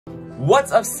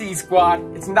What's up, Seed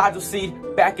Squad? It's Nigel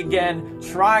Seed back again,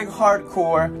 trying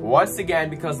hardcore once again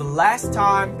because the last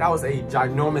time that was a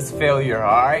ginormous failure,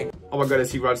 alright? Oh my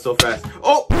goodness, he runs so fast.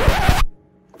 Oh!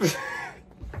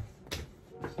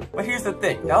 But here's the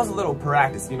thing, that was a little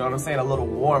practice, you know what I'm saying? A little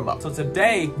warm-up. So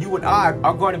today, you and I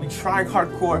are going to be trying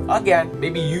hardcore again.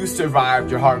 Maybe you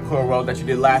survived your hardcore world that you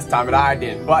did last time and I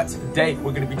didn't. But today,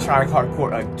 we're going to be trying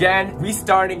hardcore again,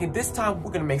 restarting, and this time,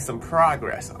 we're going to make some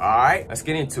progress, alright? Let's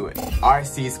get into it. Alright,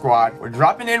 Seed Squad, we're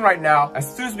dropping in right now.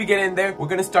 As soon as we get in there, we're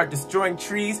going to start destroying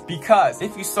trees because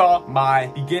if you saw my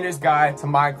beginner's guide to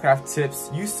Minecraft tips,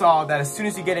 you saw that as soon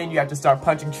as you get in, you have to start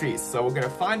punching trees. So we're going to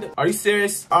find it. Are you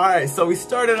serious? Alright, so we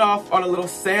started off on a little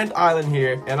sand island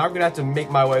here, and I'm gonna have to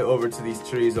make my way over to these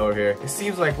trees over here. It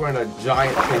seems like we're in a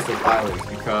giant place of islands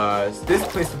because this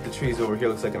place with the trees over here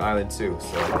looks like an island too.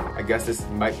 So I guess this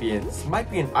might be an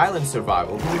island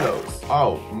survival. Who knows?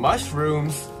 Oh,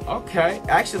 mushrooms. Okay,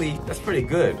 actually, that's pretty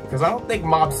good because I don't think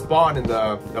mobs spawn in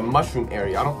the mushroom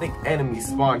area. I don't think enemies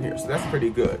spawn here, so that's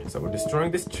pretty good. So we're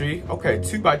destroying this tree. Okay,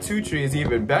 2x2 tree is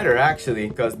even better actually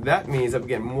because that means I'm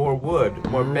getting more wood,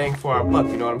 more bang for our buck.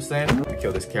 You know what I'm saying? Let me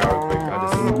kill this cow real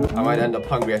quick. I might end up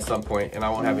hungry at some point and I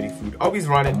won't have any food. Oh, he's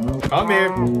running. Come here.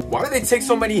 Why do they take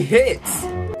so many hits?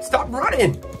 Stop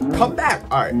running. Come back.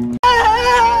 All right.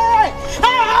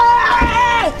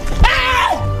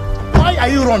 Why are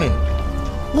you running?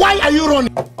 Why are you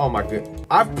running? Oh my goodness.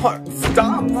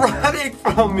 Stop running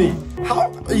from me.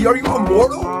 How? Are you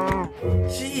immortal?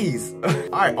 Jeez.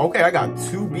 Alright, okay, I got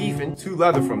 2 beef and 2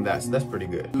 leather from that, so that's pretty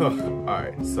good.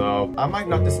 Alright, so I might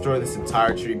not destroy this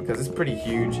entire tree because it's pretty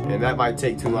huge and that might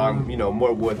take too long, you know,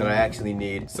 more wood than I actually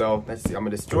need. So let's see, I'm gonna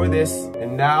destroy this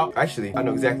and now, actually, I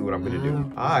know exactly what I'm gonna do.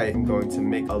 I am going to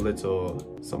make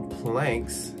some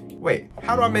planks. Wait,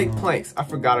 how do I make planks? I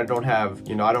forgot I don't have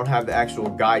the actual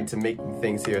guide to making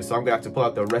things here. So I'm gonna have to pull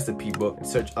out the recipe book and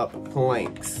search up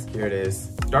planks. Here it is.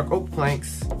 Dark oak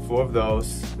planks, 4 of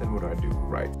those. Then what do I do?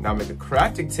 Right, now make a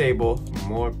crafting table,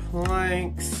 more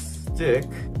planks. Stick,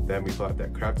 then we pull out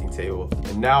that crafting table,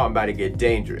 and now I'm about to get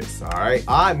dangerous. All right,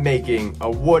 I'm making a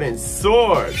wooden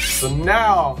sword. So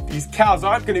now these cows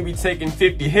aren't going to be taking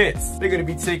 50 hits. They're going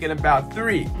to be taking about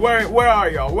 3. Where are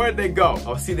y'all? Where'd they go?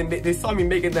 Oh, see, they saw me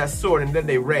making that sword and then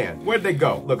they ran. Where'd they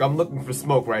go? Look, I'm looking for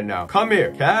smoke right now. Come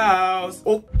here, cows.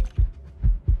 Oh,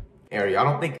 area. I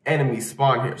don't think enemies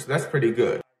spawn here, so that's pretty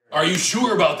good. Are you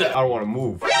sure about that? I don't want to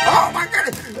move. Oh my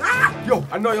goodness! Ah! Yo,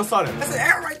 I know y'all saw that. That's an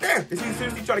arrow right there. Is he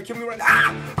seriously trying to kill me right now?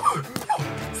 Ah!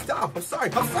 Yo, stop! I'm sorry.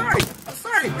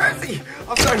 Where is he?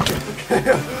 I'm sorry.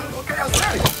 Okay, I'm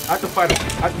sorry. I have to fight him.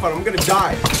 I'm gonna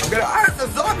die. It's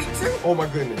a zombie too. Oh my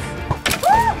goodness.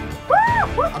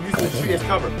 I'm using the tree as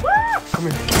cover. Come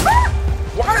here.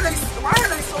 Why are they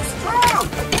so strong?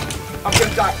 I'm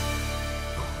gonna die.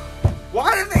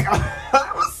 Why did they?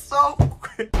 That was so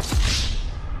quick.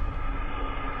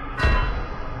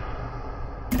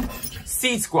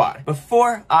 Seed Squad,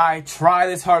 before I try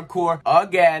this hardcore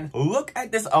again, look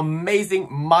at this amazing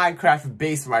Minecraft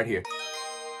base right here.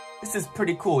 This is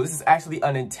pretty cool. This is actually a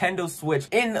Nintendo Switch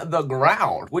in the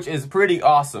ground, which is pretty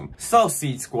awesome. So,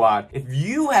 Seed Squad, if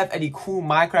you have any cool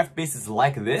Minecraft bases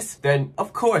like this, then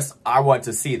of course I want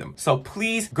to see them. So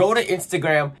please go to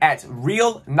Instagram at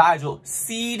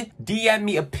 @RealNigelSeed. DM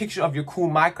me a picture of your cool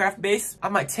Minecraft base. I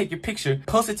might take your picture,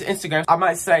 post it to Instagram. I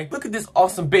might say, look at this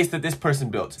awesome base that this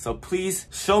person built. So please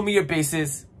show me your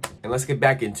bases and let's get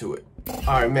back into it.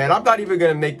 All right, man, I'm not even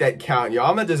gonna make that count, y'all.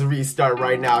 I'm gonna just restart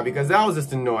right now because that was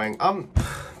just annoying.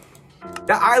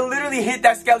 I literally hit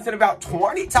that skeleton about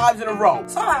 20 times in a row.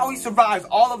 Somehow he survives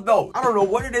all of those. I don't know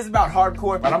what it is about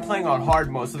hardcore, but I'm playing on hard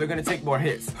mode, so they're gonna take more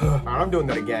hits. All right, I'm doing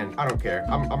that again. I don't care.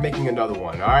 I'm making another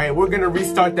one, all right? We're gonna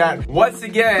restart that once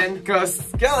again because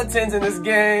skeletons in this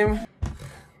game.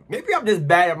 Maybe I'm just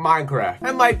bad at Minecraft.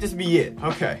 That might just be it.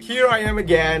 Okay, here I am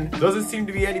again. Doesn't seem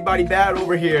to be anybody bad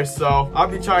over here, so I'll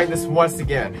be trying this once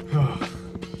again.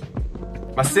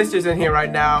 My sister's in here right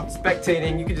now,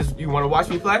 spectating. You wanna watch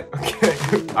me play? Okay.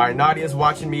 All right, Nadia's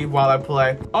watching me while I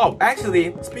play. Oh,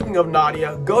 actually, speaking of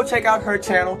Nadia, go check out her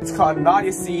channel. It's called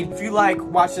Nigel Seed. If you like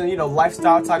watching, you know,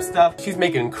 lifestyle type stuff, she's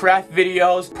making craft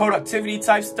videos, productivity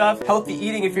type stuff, healthy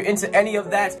eating. If you're into any of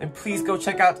that, then please go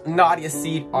check out Nigel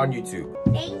Seed on YouTube.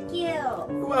 Thank you.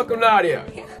 You're welcome, Nadia.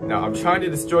 Now, I'm trying to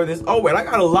destroy this. Oh, wait, I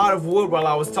got a lot of wood while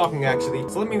I was talking, actually.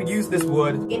 So let me use this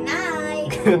wood. Good night.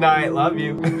 Good night, love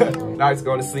you. Nadia's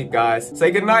going to sleep, guys.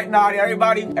 Say good night, Nadia.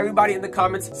 Everybody in the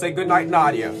comments, say good night,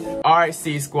 Nadia. All right,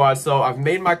 Seed Squad. So I've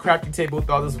made my crafting table with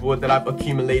all this wood that I've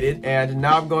accumulated, and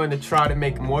now I'm going to try to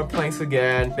make more planks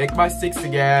again, make my sticks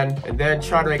again, and then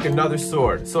try to make another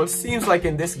sword. So it seems like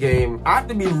in this game, I have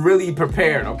to be really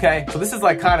prepared, okay? So this is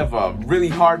like kind of a really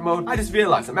hard mode. I just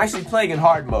realized I'm actually playing in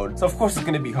hard mode, so of course it's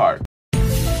gonna be hard.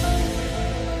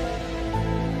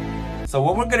 So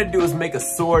what we're gonna do is make a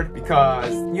sword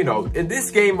because, you know, in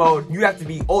this game mode, you have to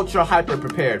be ultra hyper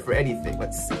prepared for anything.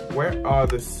 Let's see, where are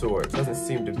the swords? Doesn't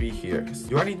seem to be here.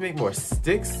 Do I need to make more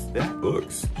sticks?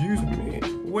 Excuse me.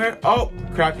 Where? Oh,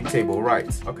 crafting table, right.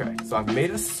 Okay, so I've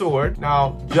made a sword.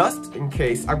 Now, just in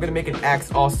case, I'm gonna make an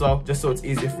axe also, just so it's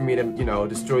easier for me to, you know,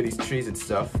 destroy these trees and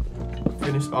stuff.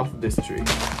 Finish off this tree.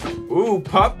 Ooh,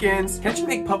 pumpkins. Can't you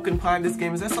make pumpkin pie in this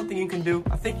game? Is that something you can do?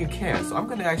 I think you can. So I'm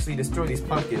gonna actually destroy these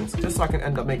pumpkins just so I can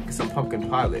end up making some pumpkin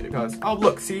pie later. Because, oh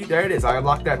look, see, there it is. I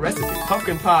unlocked that recipe.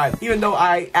 Pumpkin pie. Even though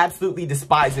I absolutely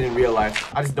despise it in real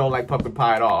life, I just don't like pumpkin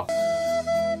pie at all.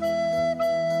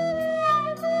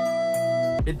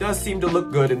 It does seem to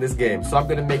look good in this game, so I'm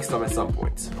gonna make some at some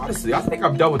point. Honestly, I think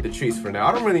I'm done with the trees for now.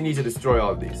 I don't really need to destroy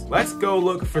all of these. Let's go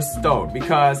look for stone,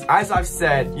 because as I've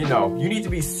said, you know, you need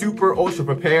to be super ultra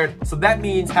prepared. So that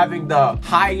means having the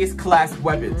highest class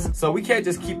weapons. So we can't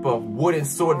just keep a wooden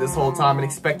sword this whole time and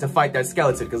expect to fight that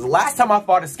skeleton, because the last time I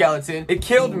fought a skeleton, it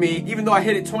killed me, even though I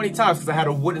hit it 20 times because I had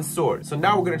a wooden sword. So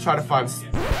now we're gonna try to find...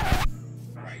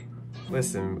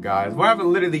 Listen, guys, we're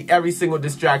having literally every single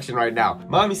distraction right now.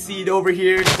 Mommy Seed over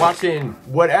here watching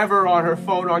whatever on her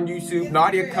phone on YouTube.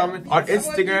 Nadia coming on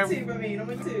Instagram.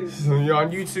 You're on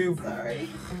YouTube. Sorry.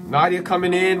 Nadia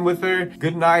coming in with her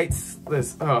good nights.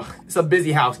 Listen, it's a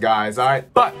busy house, guys, all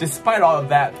right? But despite all of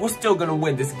that, we're still gonna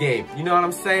win this game. You know what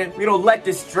I'm saying? We don't let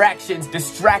distractions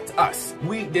distract us.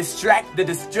 We distract the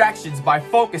distractions by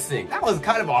focusing. That was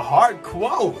kind of a hard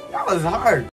quote. That was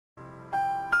hard.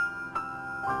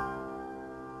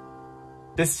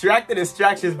 Distract the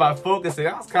distractions by focusing.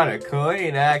 That was kind of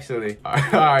clean, actually. All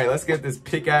right, let's get this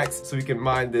pickaxe so we can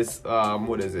mine this,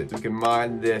 what is it? We can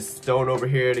mine this stone over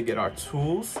here to get our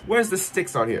tools. Where's the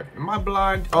sticks on here? Am I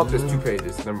blind? Oh, there's 2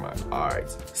 pages. Never mind. All right.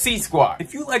 Seed Squad,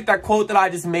 if you like that quote that I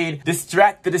just made,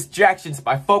 distract the distractions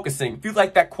by focusing. If you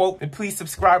like that quote, then please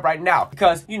subscribe right now,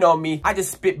 because you know me, I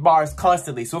just spit bars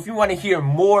constantly. So if you want to hear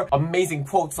more amazing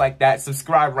quotes like that,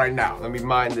 subscribe right now. Let me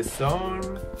mine this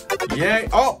stone. Yay.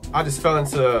 Oh, I just fell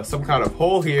into some kind of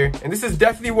hole here, and this is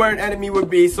definitely where an enemy would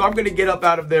be, so I'm gonna get up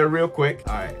out of there real quick.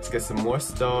 All right, let's get some more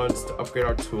stones to upgrade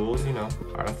our tools, you know.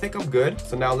 All right, I think I'm good.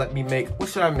 So now let me make, what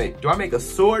should I make? Do I make a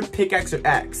sword, pickaxe, or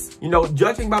axe? You know,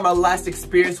 judging by my last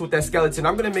experience with that skeleton,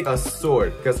 I'm gonna make a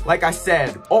sword, because like I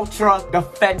said, ultra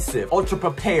defensive, ultra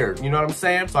prepared, you know what I'm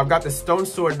saying? So I've got the stone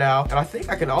sword now, and I think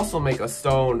I can also make a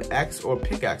stone axe or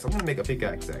pickaxe. I'm gonna make a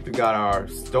pickaxe axe. We got our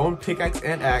stone pickaxe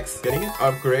and axe, getting an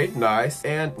upgrade, nice.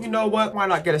 And you know what? Why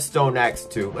not get a stone axe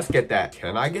too? Let's get that.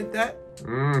 Can I get that?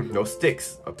 No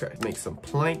sticks. Okay, make some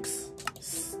planks,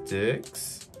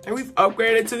 sticks, and we've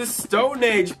upgraded to the Stone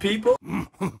Age, people.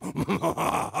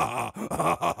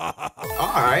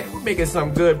 Alright, we're making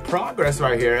some good progress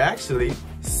right here, actually.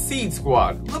 Seed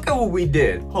Squad, look at what we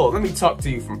did. Hold, let me talk to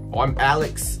you from, I'm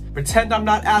Alex. Pretend I'm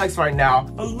not Alex right now,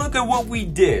 but look at what we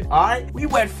did, alright? We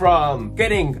went from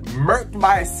getting murked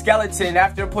by a skeleton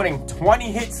after putting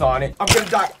 20 hits on it, I'm gonna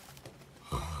die,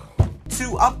 to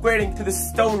upgrading to the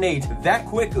Stone Age that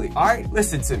quickly. All right,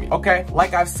 listen to me, okay?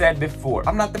 Like I've said before,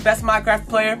 I'm not the best Minecraft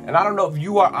player, and I don't know if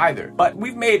you are either, but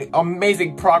we've made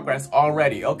amazing progress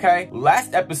already, okay?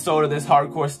 Last episode of this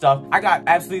hardcore stuff, I got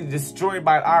absolutely destroyed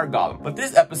by an iron golem, but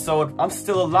this episode, I'm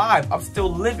still alive, I'm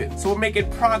still living, so we're making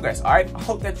progress, all right? I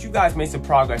hope that you guys made some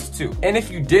progress too. And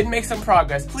if you did make some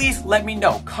progress, please let me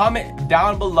know. Comment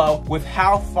down below with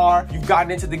how far you've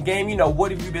gotten into the game. You know,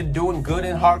 what have you been doing good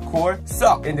in hardcore?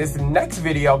 So, in this next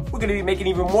video, we're gonna be making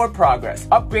even more progress,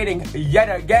 upgrading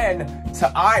yet again to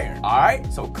iron, all right?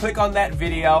 So click on that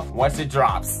video once it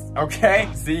drops, okay?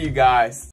 See you guys.